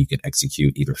thinking how you can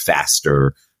execute either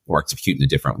faster or execute in a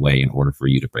different way in order for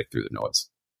you to break through the noise.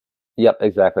 Yep,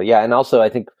 exactly. Yeah. And also I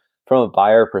think from a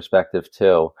buyer perspective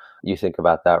too, you think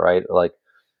about that, right? Like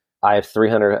I have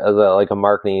 300, like a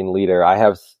marketing leader, I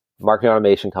have marketing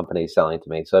automation companies selling to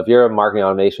me. So if you're a marketing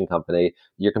automation company,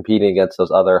 you're competing against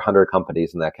those other 100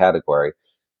 companies in that category.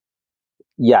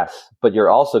 Yes, but you're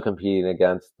also competing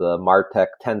against the MarTech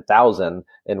 10,000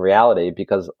 in reality,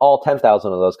 because all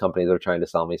 10,000 of those companies are trying to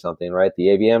sell me something, right? The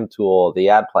ABM tool, the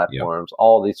ad platforms,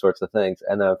 all these sorts of things.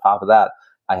 And then on top of that,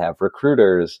 I have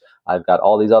recruiters. I've got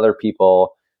all these other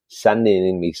people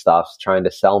sending me stuff, trying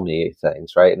to sell me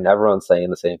things, right? And everyone's saying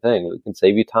the same thing. We can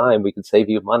save you time. We can save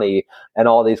you money and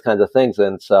all these kinds of things.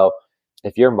 And so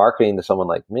if you're marketing to someone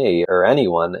like me or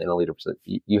anyone in a leader position,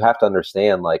 you have to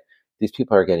understand like, these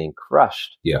people are getting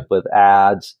crushed with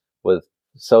ads, with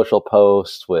social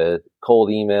posts, with cold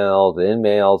emails,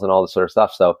 in-mails, and all this sort of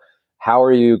stuff. So how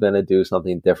are you going to do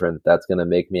something different that's going to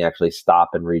make me actually stop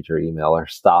and read your email or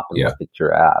stop and look at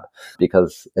your ad?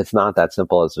 Because it's not that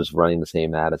simple as just running the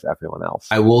same ad as everyone else.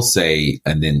 I will say,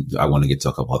 and then I want to get to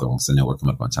a couple other ones. I know we're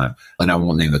coming up on time, and I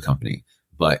won't name the company.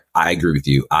 But I agree with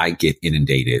you. I get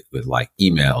inundated with like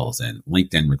emails and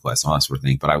LinkedIn requests, all that sort of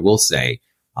thing. But I will say,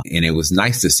 and it was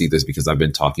nice to see this because I've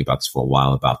been talking about this for a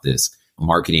while, about this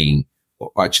marketing,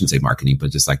 or I shouldn't say marketing,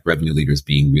 but just like revenue leaders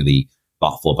being really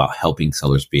thoughtful about helping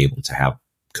sellers be able to have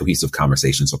cohesive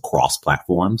conversations across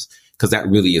platforms, because that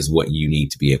really is what you need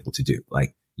to be able to do.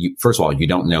 Like, first of all, you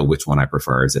don't know which one I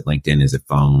prefer. Is it LinkedIn? Is it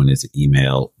phone? Is it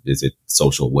email? Is it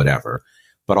social? Whatever.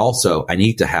 But also, I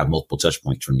need to have multiple touch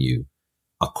points from you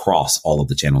across all of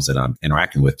the channels that I'm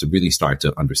interacting with to really start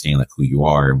to understand like who you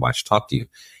are and why I should talk to you.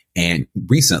 And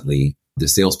recently, the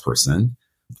salesperson,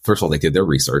 first of all, they did their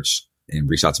research and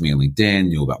reached out to me on LinkedIn,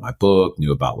 knew about my book,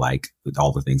 knew about like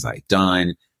all the things I'd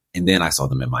done. And then I saw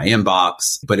them in my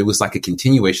inbox, but it was like a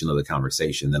continuation of the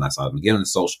conversation. Then I saw them again on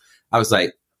social. I was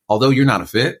like, although you're not a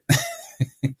fit,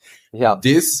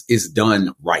 this is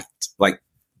done right. Like,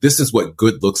 this is what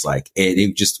good looks like. And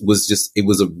it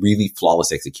was a really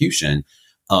flawless execution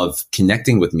of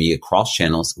connecting with me across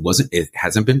channels. It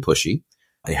hasn't been pushy.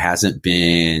 It hasn't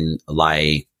been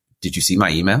like, did you see my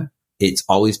email? It's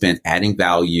always been adding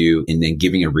value and then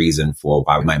giving a reason for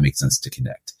why it might make sense to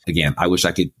connect. Again, I wish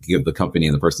I could give the company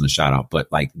and the person a shout out, but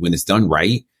like when it's done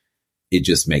right, it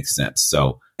just makes sense.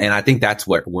 So, and I think that's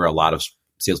where a lot of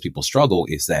salespeople struggle,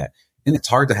 is that, and it's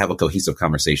hard to have a cohesive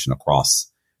conversation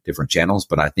across different channels.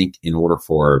 But I think in order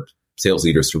for sales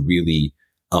leaders to really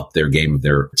up their game of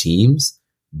their teams,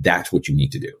 that's what you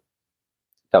need to do.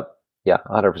 Yeah,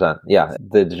 100%. Yeah.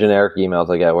 The generic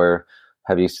emails I get where,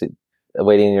 have you seen,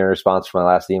 waiting your response from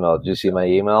my last email, did you see my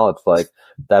email? It's like,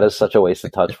 that is such a waste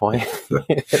of touch point.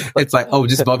 It's like, oh,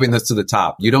 just bumping this to the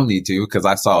top. You don't need to, because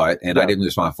I saw it and I didn't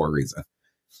respond for a reason.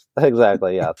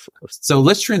 Exactly. Yeah. So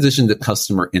let's transition to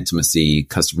customer intimacy,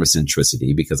 customer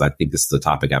centricity, because I think this is a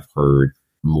topic I've heard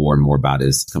more and more about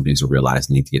as companies will realize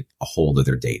they need to get a hold of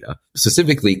their data,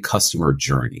 specifically customer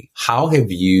journey. How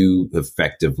have you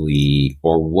effectively,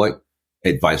 or what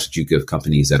advice would you give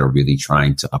companies that are really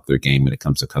trying to up their game when it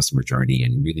comes to customer journey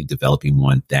and really developing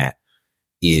one that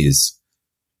is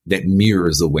that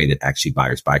mirrors the way that actually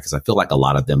buyers buy? Because I feel like a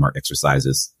lot of them are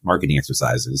exercises, marketing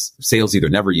exercises. Sales either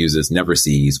never uses, never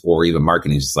sees, or even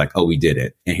marketing is just like, oh, we did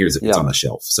it. And it's on the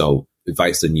shelf. So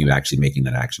advice on you actually making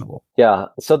that actionable. Yeah.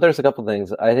 So there's a couple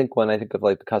things. I think when I think of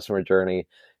like the customer journey,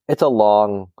 it's a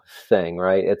long thing,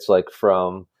 right? It's like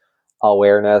from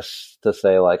awareness to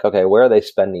say like, okay, where are they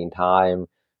spending time,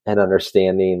 and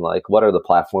understanding like what are the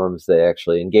platforms they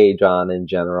actually engage on in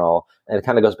general. And it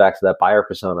kind of goes back to that buyer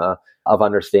persona of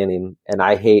understanding. And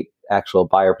I hate actual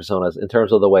buyer personas in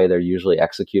terms of the way they're usually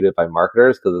executed by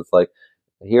marketers, because it's like,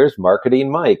 here's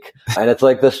marketing Mike. And it's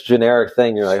like this generic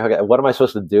thing. You're like, okay, what am I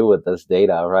supposed to do with this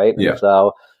data? Right. Yeah. And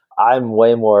so I'm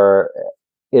way more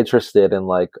interested in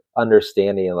like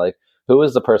understanding like who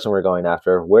is the person we're going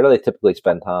after? Where do they typically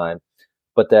spend time?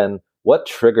 But then what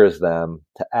triggers them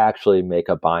to actually make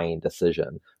a buying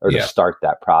decision or to start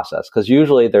that process? Because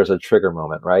usually there's a trigger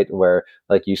moment, right? Where,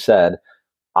 like you said,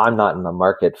 I'm not in the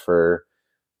market for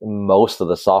most of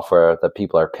the software that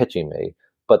people are pitching me,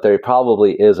 but there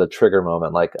probably is a trigger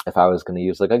moment. Like if I was going to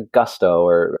use like a Gusto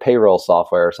or payroll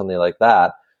software or something like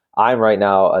that, I'm right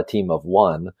now a team of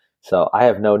one. So I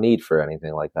have no need for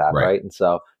anything like that, right? And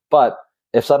so, but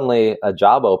if suddenly a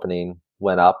job opening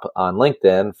went up on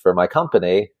LinkedIn for my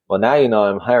company, well, now you know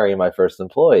I'm hiring my first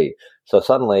employee. So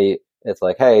suddenly it's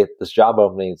like, hey, this job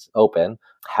opening's open.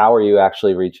 How are you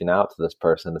actually reaching out to this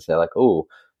person to say like, ooh,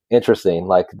 interesting.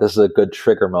 Like this is a good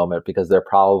trigger moment because they're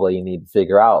probably need to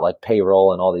figure out like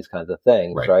payroll and all these kinds of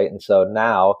things, right? And so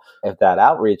now if that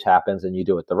outreach happens and you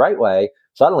do it the right way,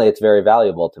 suddenly it's very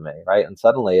valuable to me, right? And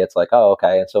suddenly it's like, oh,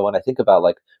 okay. And so when I think about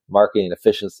like marketing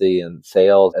efficiency and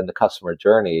sales and the customer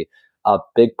journey, a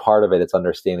big part of it is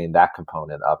understanding that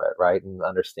component of it, right? And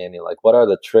understanding like what are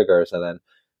the triggers, and then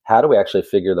how do we actually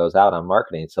figure those out on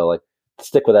marketing? So like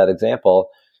stick with that example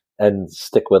and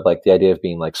stick with like the idea of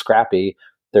being like scrappy.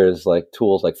 There's like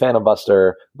tools like Phantom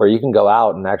Buster where you can go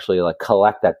out and actually like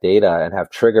collect that data and have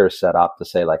triggers set up to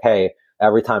say like, hey,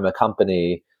 every time a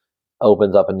company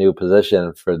opens up a new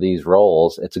position for these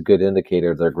roles, it's a good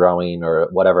indicator they're growing or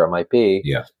whatever it might be.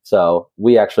 Yeah. So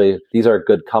these are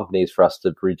good companies for us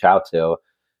to reach out to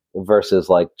versus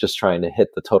like just trying to hit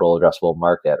the total addressable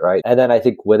market, right? And then I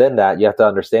think within that, you have to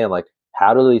understand like,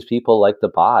 how do these people like to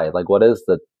buy? Like what is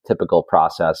the typical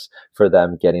process for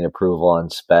them getting approval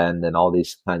on spend and all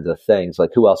these kinds of things?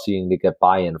 Like who else do you need to get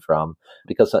buy-in from?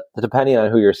 Because depending on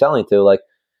who you're selling to, like,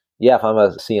 yeah, if I'm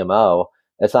a CMO,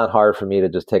 it's not hard for me to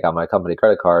just take out my company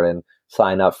credit card and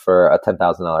sign up for a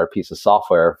 $10,000 piece of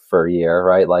software for a year,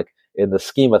 right? Like in the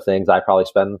scheme of things, I probably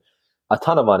spend a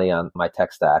ton of money on my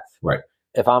tech stack. Right.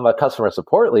 If I'm a customer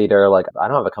support leader, like I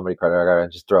don't have a company credit card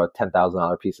and just throw a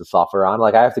 $10,000 piece of software on.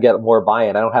 Like I have to get more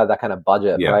buy-in. I don't have that kind of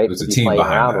budget, right? There's a team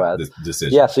behind that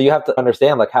decision. Yeah, so you have to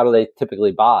understand like how do they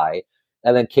typically buy,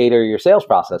 and then cater your sales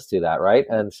process to that, right?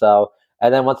 And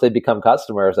then once they become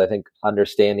customers, I think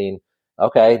understanding,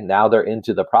 okay, now they're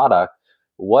into the product.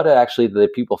 What actually do the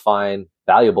people find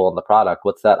valuable in the product?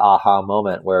 What's that aha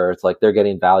moment where it's like they're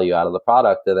getting value out of the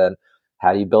product? And then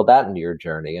how do you build that into your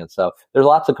journey? And so there's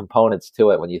lots of components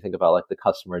to it when you think about like the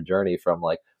customer journey, from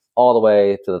like all the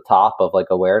way to the top of like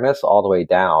awareness all the way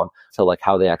down to like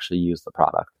how they actually use the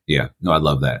product. Yeah, no, I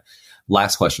love that.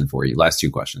 Last question for you. Last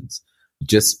two questions.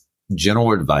 Just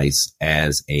general advice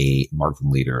as a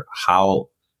marketing leader. How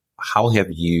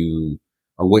have you,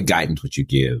 or what guidance would you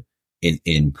give in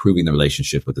improving the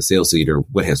relationship with the sales leader?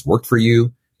 What has worked for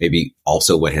you? Maybe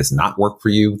also what has not worked for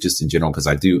you, just in general, because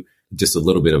I do just a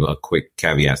little bit of a quick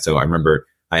caveat. So I remember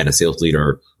I had a sales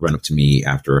leader run up to me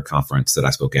after a conference that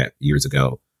I spoke at years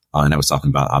ago. And I was talking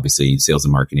about obviously sales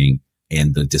and marketing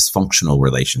and the dysfunctional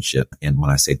relationship. And when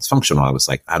I say dysfunctional, I was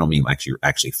like, I don't mean like you're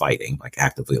actually fighting, like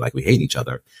actively, like we hate each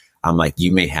other. I'm like,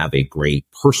 you may have a great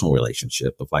personal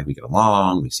relationship of like we get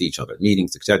along, we see each other at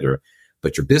meetings, etc.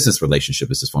 But your business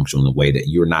relationship is dysfunctional in the way that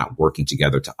you're not working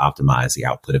together to optimize the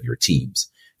output of your teams.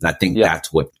 And I think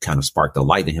that's what kind of sparked the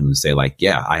light in him to say like,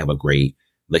 yeah, I have a great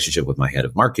relationship with my head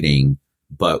of marketing,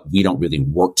 but we don't really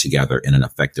work together in an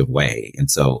effective way.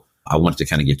 And so I wanted to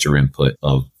kind of get your input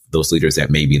of those leaders that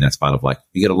may be in that spot of like,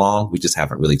 we get along, we just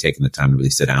haven't really taken the time to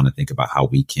really sit down and think about how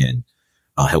we can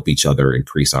help each other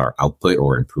increase our output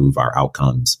or improve our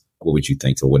outcomes. What would you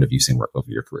think, or what have you seen work over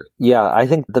your career? Yeah, I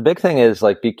think the big thing is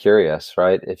like, be curious,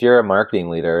 right? If you're a marketing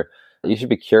leader, you should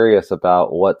be curious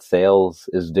about what sales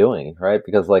is doing, right?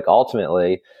 Because like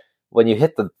ultimately, when you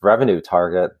hit the revenue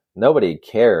target, nobody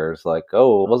cares like,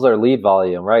 oh, what's their lead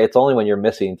volume, right? It's only when you're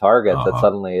missing targets that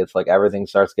suddenly it's like everything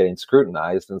starts getting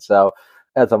scrutinized. And so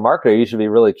as a marketer, you should be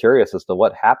really curious as to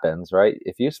what happens, right?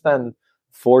 If you spend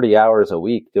 40 hours a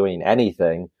week doing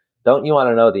anything, don't you want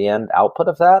to know the end output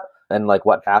of that? and like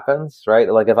what happens,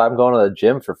 right? Like if I'm going to the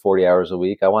gym for 40 hours a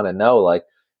week, I want to know like,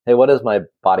 hey, what is my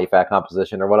body fat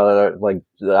composition, or what other, like,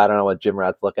 I don't know what gym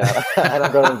rats look at. I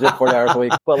don't go to the gym 40 hours a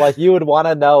week, but like you would want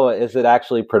to know, is it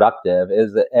actually productive?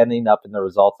 Is it ending up in the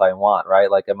results I want,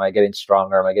 right? Like, am I getting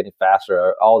stronger? Am I getting faster?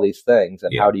 Or all these things.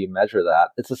 And how do you measure that?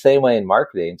 It's the same way in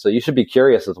marketing. So you should be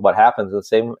curious as to what happens. The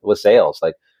same with sales.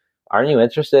 Like, aren't you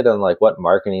interested in like what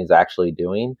marketing is actually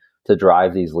doing to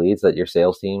drive these leads that your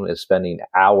sales team is spending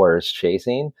hours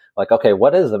chasing? Like, okay,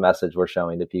 what is the message we're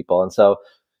showing to people? And so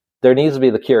there needs to be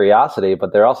the curiosity,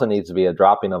 but there also needs to be a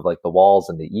dropping of like the walls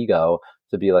and the ego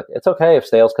to be like, it's okay if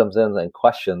sales comes in and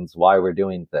questions why we're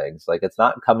doing things. Like, it's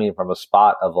not coming from a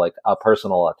spot of like a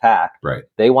personal attack. Right.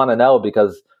 They want to know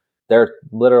because their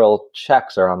literal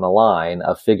checks are on the line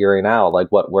of figuring out like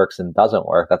what works and doesn't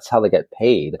work. That's how they get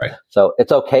paid. Right. So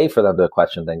it's okay for them to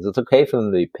question things. It's okay for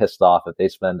them to be pissed off if they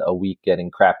spend a week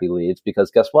getting crappy leads, because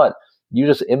guess what? You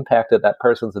just impacted that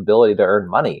person's ability to earn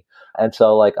money. And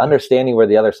so like understanding where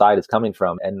the other side is coming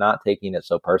from and not taking it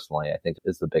so personally, I think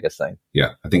is the biggest thing.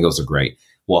 Yeah, I think those are great.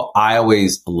 Well, I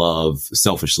always love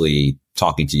selfishly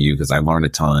talking to you because I learned a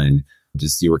ton,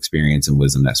 just your experience and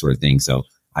wisdom, that sort of thing. So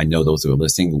I know those who are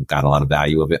listening got a lot of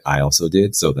value of it. I also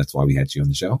did. So that's why we had you on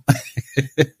the show.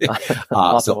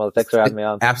 Awesome. Well, thanks for having me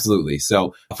on. Absolutely.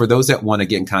 So for those that want to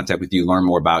get in contact with you, learn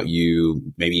more about you,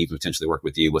 maybe potentially work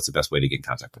with you, what's the best way to get in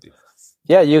contact with you?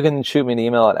 Yeah, you can shoot me an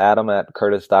email at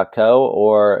adam@curtis.co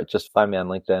or just find me on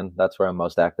LinkedIn. That's where I'm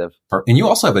most active. And you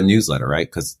also have a newsletter, right?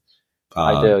 Because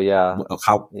I do, yeah.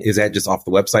 How is that, just off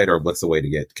the website, or what's the way to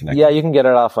get connected? Yeah, you can get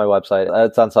it off my website.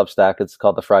 It's on Substack. It's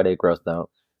called the Friday Growth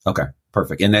Note. Okay,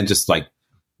 perfect. And then just like,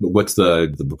 what's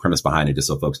the premise behind it, just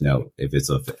so folks know if it's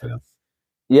a fit for them?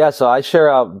 Yeah, so I share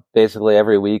out basically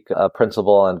every week a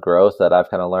principle on growth that I've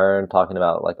kind of learned, talking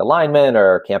about like alignment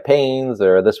or campaigns,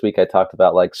 or this week I talked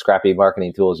about like scrappy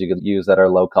marketing tools you can use that are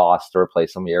low cost to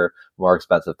replace some of your more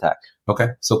expensive tech. Okay,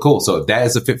 so cool. So if that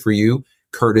is a fit for you,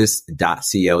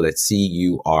 curtis.co, that's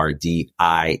CURDIS.co.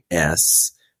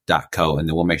 And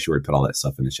then we'll make sure we put all that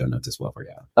stuff in the show notes as well for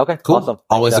you. Okay, cool. Awesome.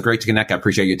 Always great to connect. I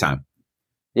appreciate your time.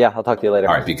 Yeah, I'll talk to you later.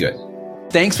 All right, be good.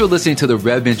 Thanks for listening to the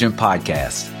Rev Engine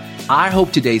podcast. I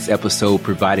hope today's episode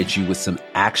provided you with some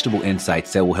actionable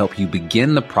insights that will help you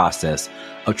begin the process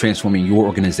of transforming your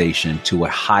organization to a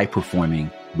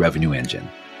high-performing revenue engine.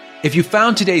 If you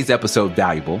found today's episode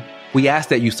valuable, we ask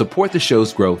that you support the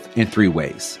show's growth in 3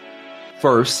 ways.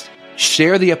 First,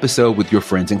 share the episode with your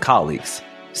friends and colleagues.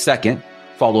 Second,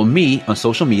 follow me on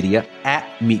social media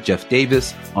at Meet Jeff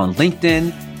Davis on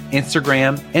LinkedIn,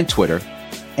 Instagram, and Twitter.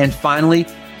 And finally,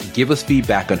 give us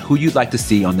feedback on who you'd like to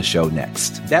see on the show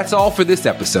next. That's all for this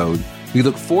episode. We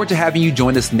look forward to having you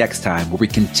join us next time, where we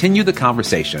continue the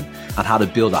conversation on how to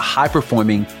build a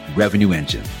high-performing revenue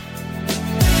engine.